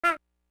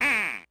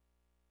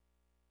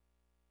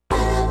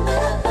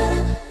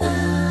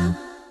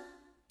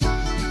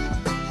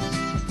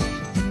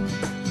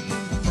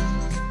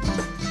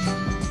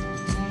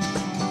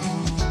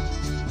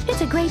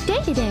big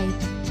day today.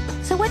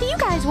 So what do you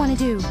guys want to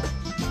do?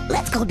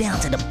 Let's go down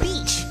to the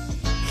beach.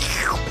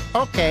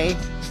 Okay,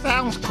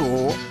 sounds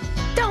cool.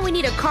 Don't we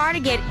need a car to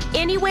get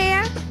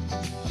anywhere?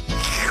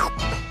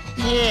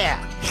 Yeah,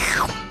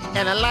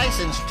 and a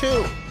license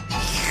too.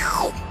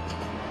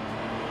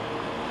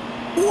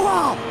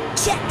 Whoa,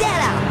 check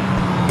that out.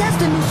 That's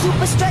the new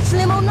Super Stretch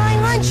Limo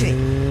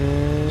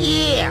 900.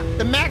 Yeah,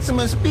 the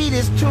maximum speed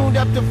is tuned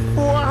up to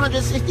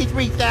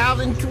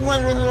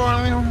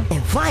 463,200.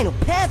 And vinyl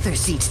Panther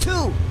seats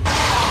too.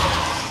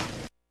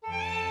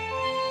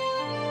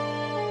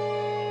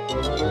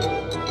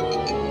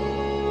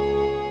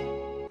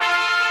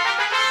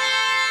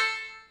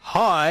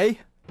 Hi.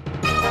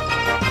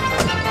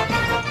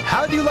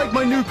 How do you like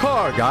my new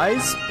car,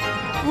 guys?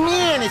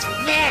 Man, it's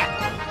fat.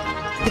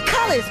 The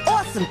color is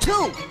awesome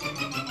too.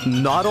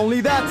 Not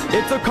only that,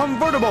 it's a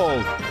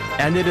convertible,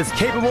 and it is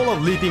capable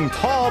of leaping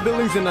tall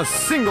buildings in a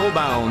single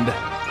bound.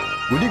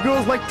 Would you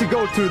girls like to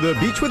go to the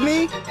beach with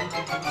me?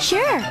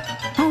 Sure,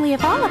 only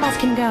if all of us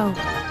can go.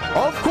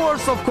 Of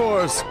course, of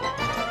course.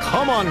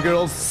 Come on,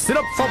 girls, sit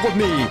up front with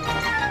me.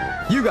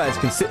 You guys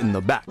can sit in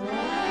the back.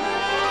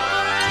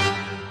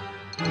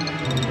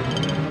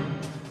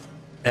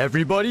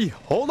 Everybody,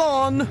 hold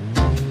on.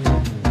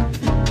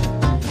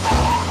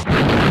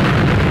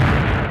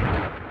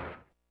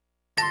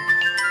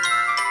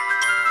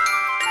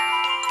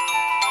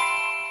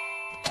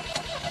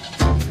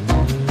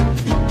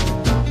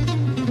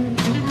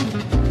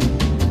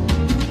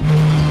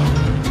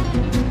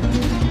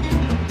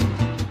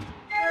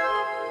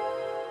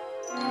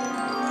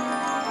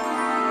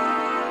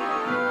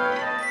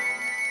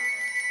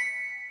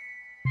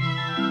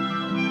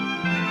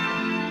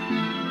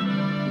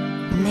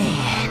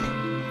 Man,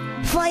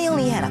 if I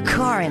only had a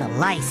car and a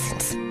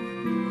license,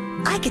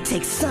 I could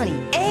take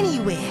Sonny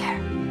anywhere.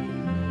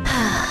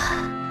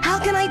 How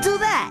can I do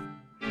that?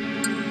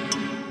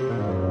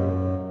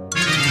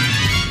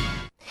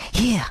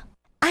 Yeah,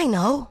 I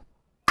know.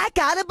 I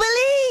gotta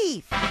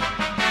believe.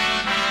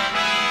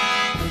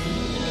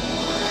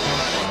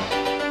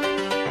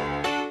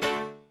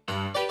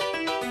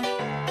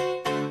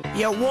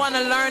 You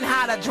wanna learn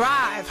how to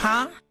drive,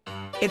 huh?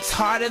 It's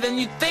harder than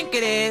you think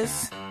it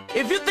is.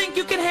 If you think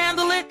you can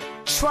handle it,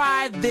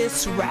 try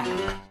this rap.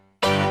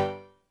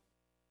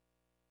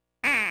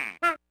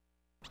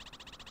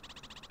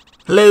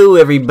 Hello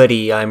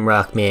everybody, I'm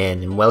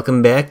Rockman, and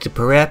welcome back to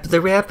PaRappa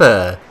The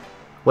Rapper,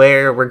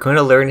 where we're going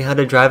to learn how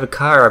to drive a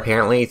car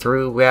apparently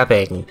through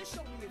rapping.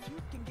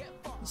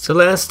 So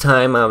last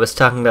time I was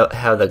talking about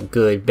how the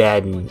good,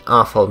 bad, and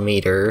awful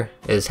meter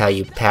is how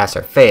you pass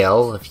or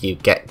fail. If you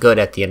get good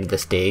at the end of the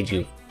stage,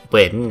 you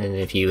win, and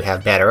if you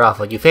have bad or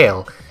awful, you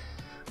fail.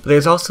 But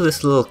there's also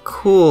this little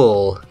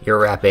cool you're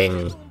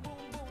rapping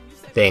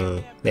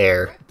thing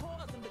there.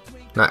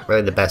 Not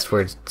really the best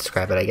words to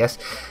describe it, I guess.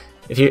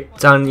 If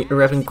it's on your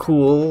rapping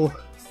cool,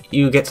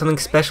 you get something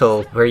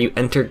special where you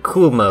enter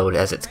cool mode,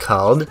 as it's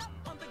called,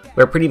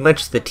 where pretty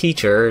much the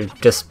teacher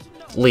just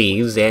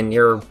leaves and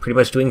you're pretty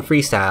much doing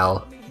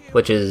freestyle,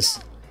 which is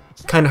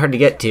kind of hard to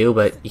get to,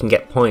 but you can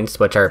get points,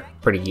 which are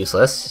pretty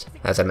useless,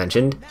 as I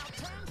mentioned.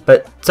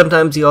 But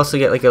sometimes you also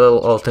get like a little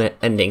alternate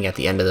ending at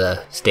the end of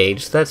the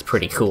stage, so that's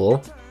pretty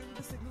cool,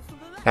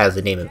 as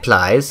the name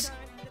implies.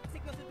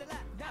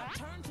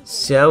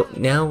 So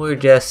now we're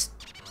just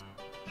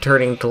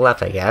turning to the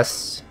left, I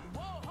guess.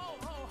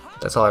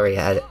 That's all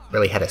I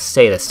really had to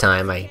say this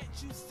time. I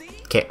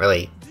can't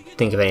really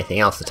think of anything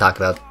else to talk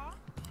about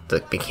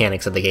the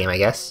mechanics of the game, I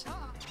guess.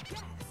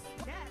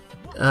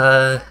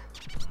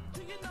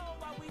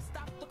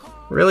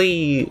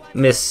 Really,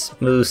 Miss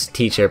Moose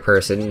teacher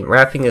person,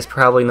 rapping is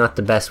probably not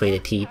the best way to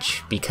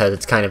teach because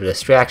it's kind of a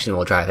distraction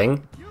while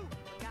driving.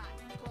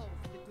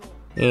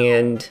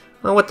 And,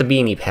 well, what the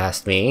beanie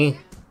passed me,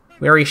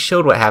 we already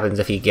showed what happens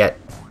if you get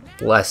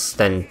less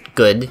than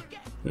good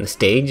in the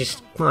stage.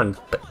 Come on,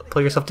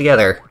 pull yourself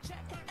together.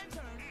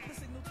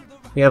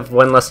 We have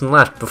one lesson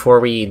left before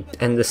we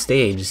end the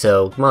stage,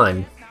 so come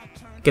on,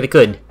 get it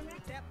good.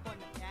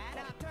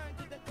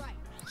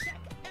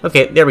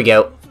 Okay, there we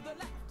go.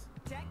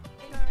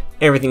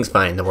 Everything's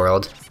fine in the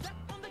world.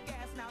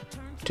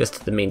 Just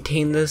have to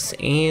maintain this,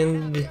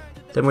 and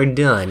then we're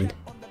done.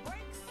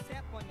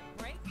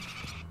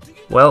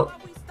 Well,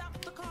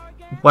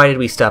 why did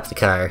we stop the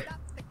car?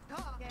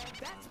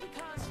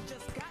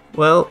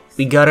 Well,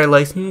 we got our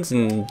license,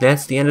 and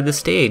that's the end of the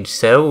stage,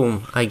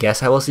 so I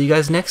guess I will see you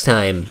guys next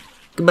time.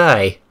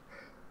 Goodbye.